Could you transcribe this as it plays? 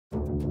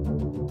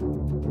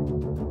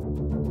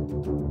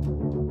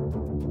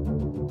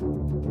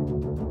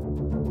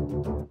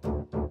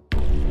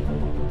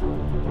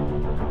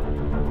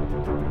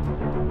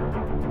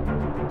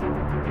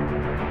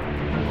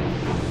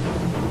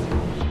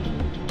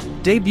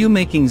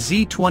Debut-making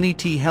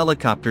Z-20T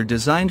helicopter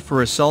designed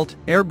for assault,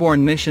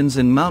 airborne missions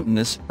in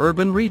mountainous,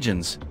 urban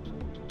regions.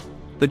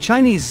 The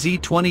Chinese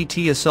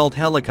Z-20T assault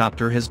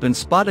helicopter has been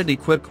spotted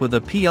equipped with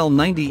a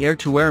PL-90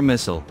 air-to-air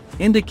missile,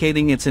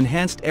 indicating its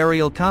enhanced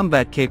aerial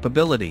combat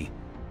capability.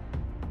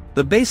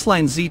 The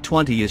baseline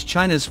Z-20 is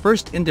China's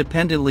first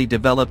independently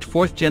developed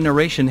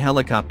fourth-generation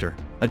helicopter,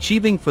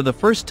 achieving for the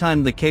first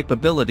time the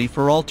capability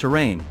for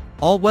all-terrain,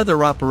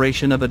 all-weather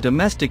operation of a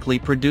domestically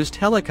produced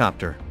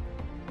helicopter.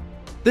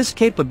 This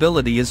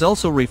capability is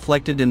also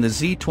reflected in the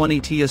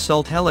Z-20T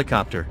assault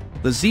helicopter.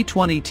 The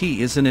Z-20T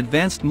is an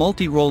advanced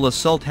multi-role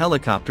assault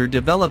helicopter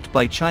developed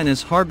by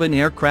China's Harbin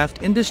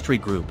Aircraft Industry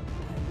Group.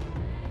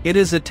 It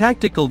is a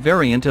tactical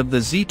variant of the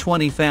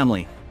Z-20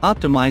 family,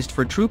 optimized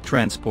for troop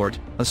transport,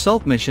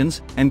 assault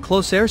missions, and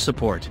close air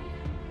support.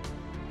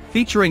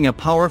 Featuring a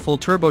powerful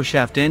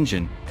turboshaft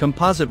engine,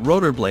 composite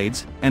rotor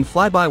blades, and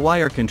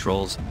fly-by-wire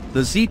controls,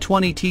 the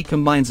Z-20T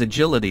combines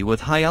agility with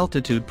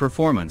high-altitude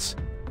performance.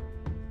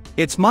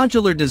 Its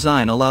modular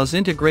design allows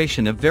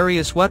integration of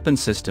various weapon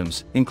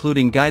systems,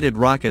 including guided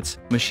rockets,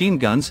 machine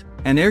guns,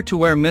 and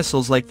air-to-air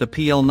missiles like the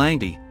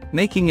PL-90,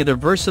 making it a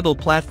versatile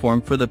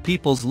platform for the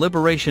People's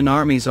Liberation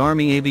Army's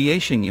Army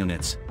aviation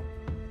units.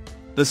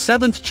 The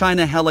 7th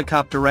China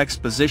Helicopter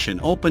Exposition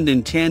opened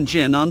in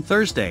Tianjin on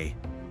Thursday.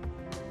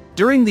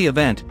 During the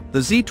event,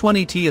 the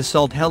Z-20T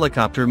assault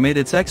helicopter made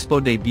its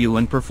expo debut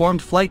and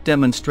performed flight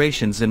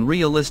demonstrations in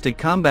realistic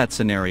combat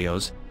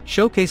scenarios,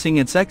 showcasing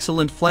its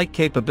excellent flight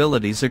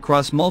capabilities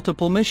across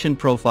multiple mission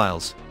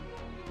profiles.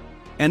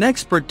 An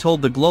expert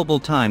told the Global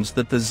Times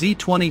that the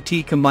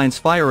Z-20T combines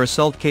fire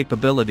assault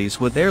capabilities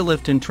with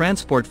airlift and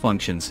transport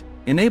functions,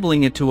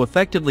 enabling it to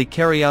effectively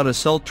carry out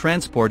assault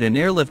transport and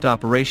airlift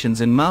operations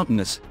in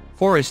mountainous,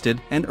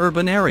 forested, and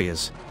urban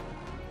areas.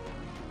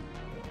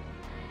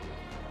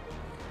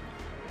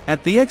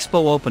 At the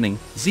expo opening,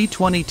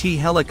 Z-20T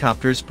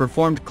helicopters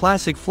performed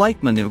classic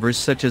flight maneuvers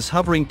such as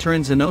hovering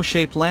turns and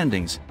O-shaped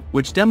landings,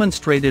 which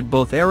demonstrated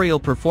both aerial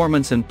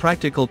performance and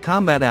practical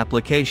combat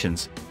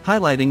applications,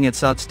 highlighting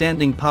its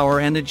outstanding power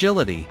and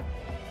agility.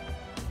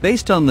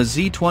 Based on the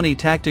Z-20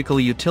 tactical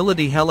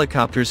utility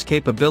helicopter's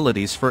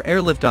capabilities for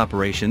airlift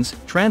operations,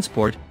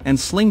 transport, and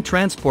sling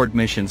transport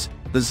missions,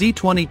 the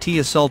Z-20T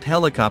assault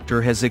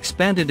helicopter has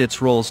expanded its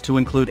roles to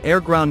include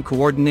air-ground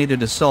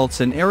coordinated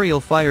assaults and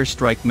aerial fire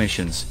strike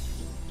missions.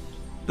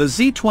 The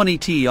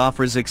Z-20T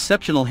offers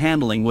exceptional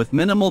handling with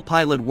minimal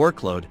pilot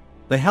workload.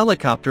 The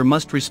helicopter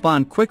must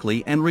respond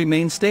quickly and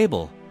remain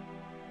stable.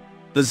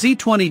 The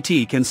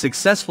Z-20T can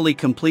successfully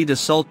complete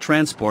assault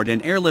transport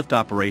and airlift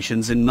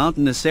operations in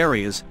mountainous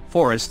areas,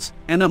 forests,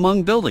 and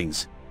among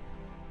buildings.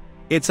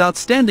 Its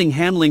outstanding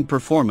handling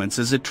performance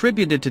is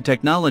attributed to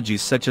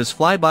technologies such as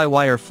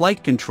fly-by-wire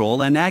flight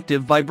control and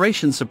active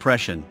vibration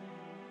suppression.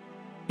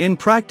 In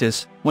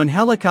practice, when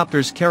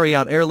helicopters carry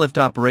out airlift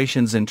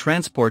operations and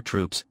transport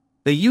troops,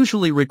 they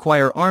usually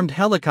require armed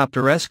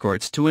helicopter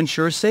escorts to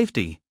ensure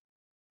safety.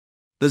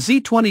 The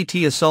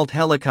Z-20T assault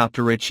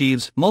helicopter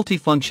achieves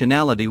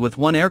multifunctionality with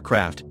one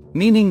aircraft,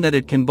 meaning that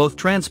it can both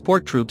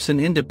transport troops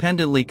and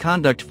independently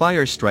conduct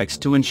fire strikes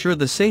to ensure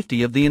the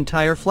safety of the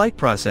entire flight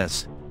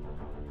process.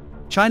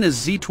 China's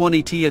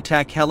Z-20T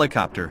attack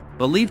helicopter,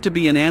 believed to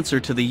be an answer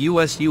to the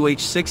US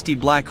UH-60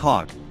 Black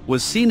Hawk,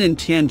 was seen in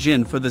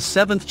Tianjin for the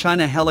 7th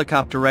China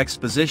Helicopter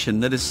Exposition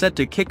that is set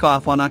to kick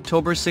off on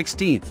October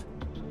 16.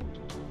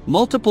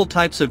 Multiple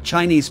types of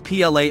Chinese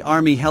PLA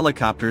Army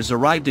helicopters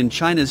arrived in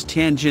China's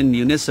Tianjin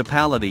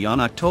municipality on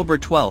October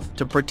 12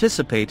 to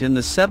participate in the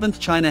 7th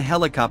China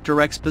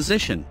Helicopter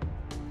Exposition.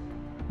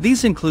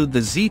 These include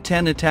the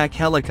Z-10 attack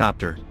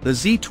helicopter, the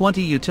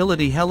Z-20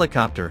 utility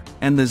helicopter,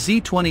 and the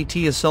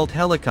Z-20T assault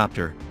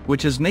helicopter,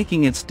 which is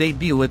making its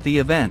debut at the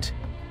event.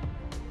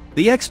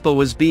 The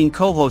expo is being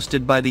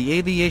co-hosted by the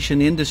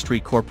Aviation Industry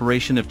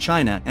Corporation of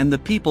China and the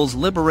People's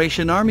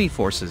Liberation Army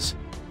Forces.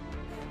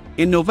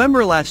 In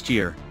November last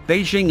year,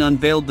 Beijing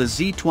unveiled the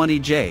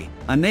Z-20J,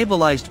 a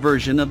navalized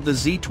version of the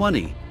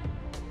Z-20.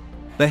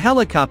 The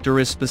helicopter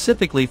is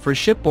specifically for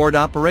shipboard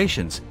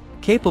operations,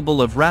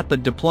 capable of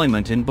rapid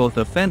deployment in both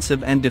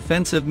offensive and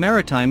defensive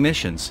maritime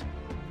missions.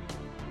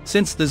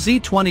 Since the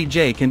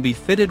Z-20J can be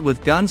fitted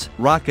with guns,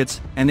 rockets,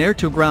 and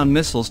air-to-ground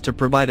missiles to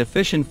provide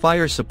efficient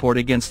fire support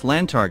against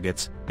land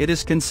targets, it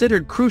is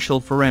considered crucial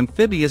for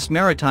amphibious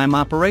maritime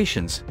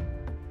operations.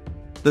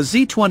 The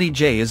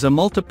Z-20J is a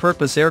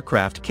multipurpose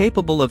aircraft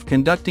capable of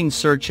conducting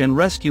search and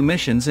rescue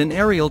missions in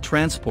aerial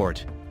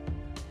transport.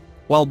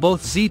 While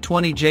both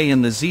Z-20J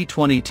and the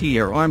Z-20T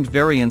are armed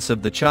variants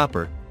of the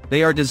chopper,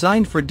 they are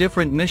designed for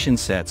different mission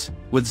sets,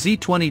 with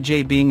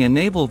Z-20J being a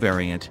naval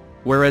variant,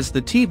 whereas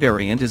the T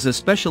variant is a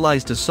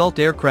specialized assault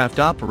aircraft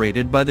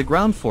operated by the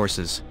ground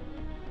forces.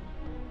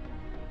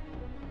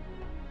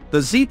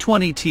 The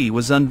Z-20T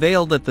was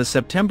unveiled at the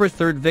September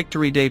 3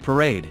 Victory Day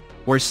Parade,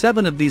 where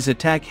 7 of these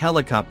attack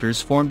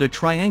helicopters formed a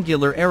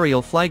triangular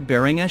aerial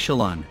flag-bearing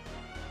echelon.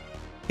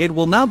 It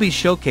will now be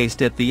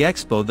showcased at the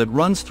expo that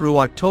runs through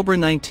October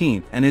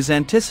 19 and is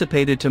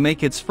anticipated to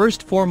make its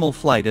first formal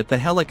flight at the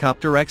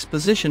Helicopter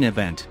Exposition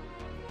event.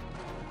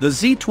 The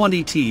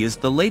Z-20T is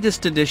the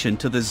latest addition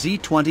to the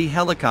Z-20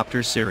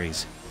 helicopter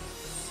series.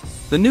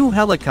 The new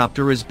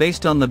helicopter is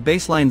based on the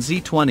baseline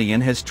Z-20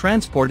 and has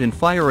transport and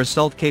fire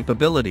assault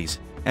capabilities,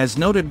 as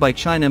noted by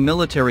China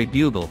Military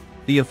Bugle,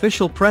 the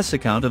official press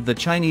account of the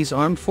Chinese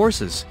Armed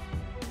Forces.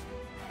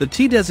 The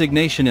T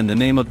designation in the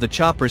name of the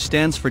chopper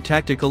stands for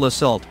Tactical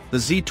Assault. The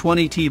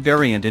Z-20T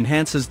variant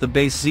enhances the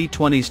base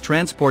Z-20's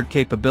transport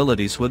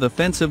capabilities with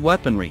offensive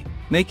weaponry,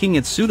 making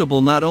it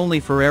suitable not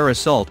only for air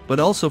assault but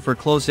also for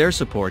close air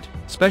support,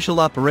 special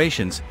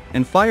operations,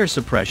 and fire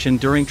suppression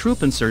during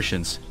troop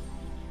insertions.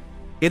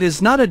 It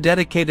is not a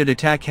dedicated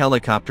attack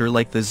helicopter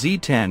like the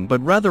Z-10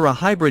 but rather a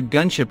hybrid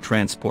gunship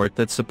transport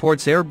that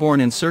supports airborne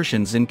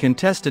insertions in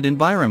contested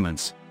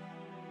environments.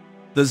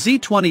 The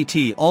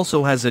Z-20T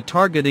also has a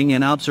targeting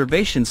and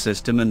observation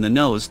system in the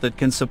nose that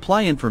can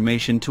supply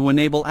information to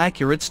enable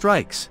accurate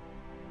strikes.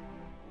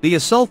 The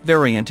assault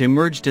variant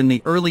emerged in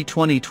the early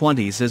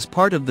 2020s as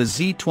part of the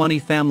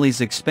Z-20 family's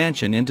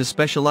expansion into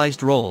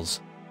specialized roles.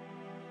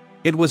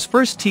 It was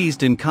first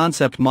teased in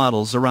concept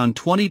models around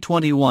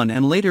 2021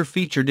 and later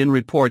featured in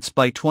reports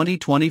by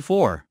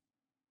 2024.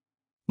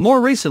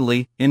 More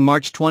recently, in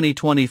March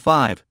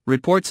 2025,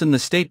 reports in the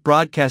state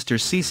broadcaster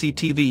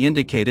CCTV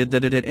indicated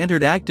that it had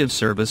entered active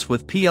service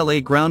with PLA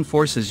ground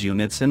forces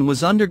units and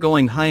was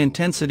undergoing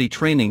high-intensity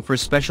training for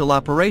special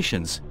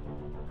operations.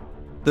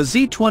 The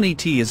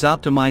Z-20T is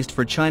optimized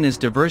for China's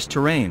diverse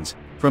terrains,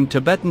 from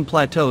Tibetan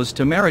plateaus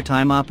to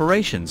maritime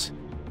operations.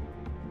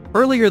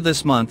 Earlier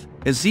this month,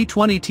 a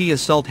Z-20T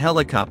assault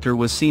helicopter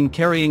was seen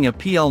carrying a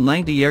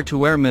PL-90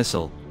 air-to-air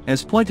missile,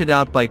 as pointed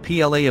out by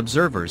PLA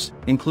observers,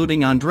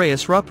 including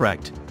Andreas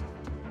Ruprecht.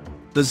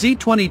 The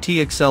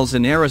Z-20T excels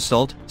in air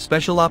assault,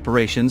 special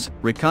operations,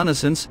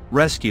 reconnaissance,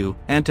 rescue,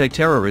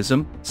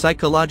 anti-terrorism,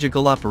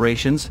 psychological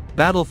operations,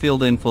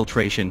 battlefield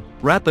infiltration,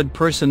 rapid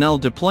personnel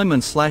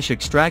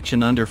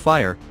deployment/extraction under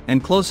fire,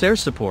 and close air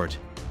support.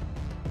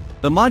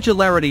 The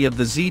modularity of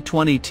the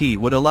Z-20T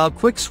would allow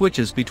quick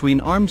switches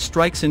between armed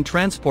strikes and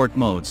transport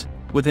modes,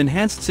 with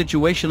enhanced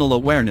situational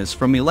awareness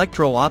from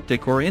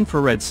electro-optic or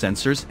infrared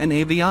sensors and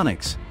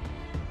avionics.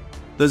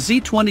 The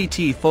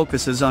Z-20T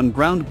focuses on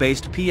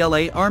ground-based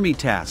PLA Army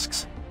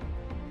tasks.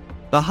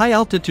 The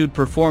high-altitude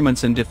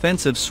performance and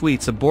defensive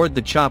suites aboard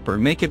the chopper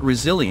make it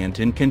resilient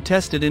in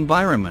contested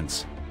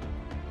environments.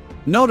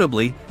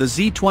 Notably, the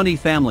Z-20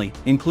 family,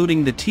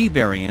 including the T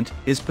variant,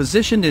 is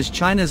positioned as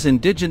China's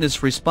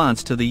indigenous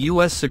response to the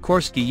U.S.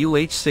 Sikorsky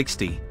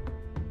UH-60.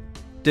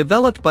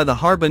 Developed by the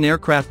Harbin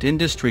Aircraft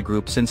Industry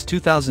Group since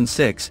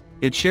 2006,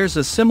 it shares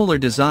a similar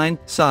design,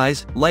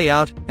 size,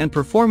 layout, and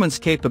performance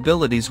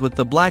capabilities with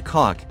the Black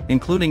Hawk,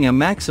 including a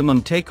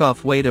maximum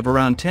takeoff weight of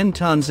around 10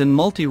 tons and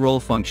multi-role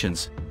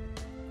functions.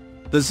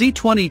 The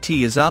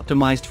Z-20T is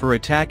optimized for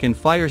attack and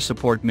fire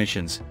support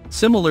missions,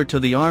 similar to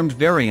the armed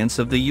variants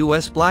of the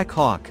U.S. Black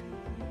Hawk.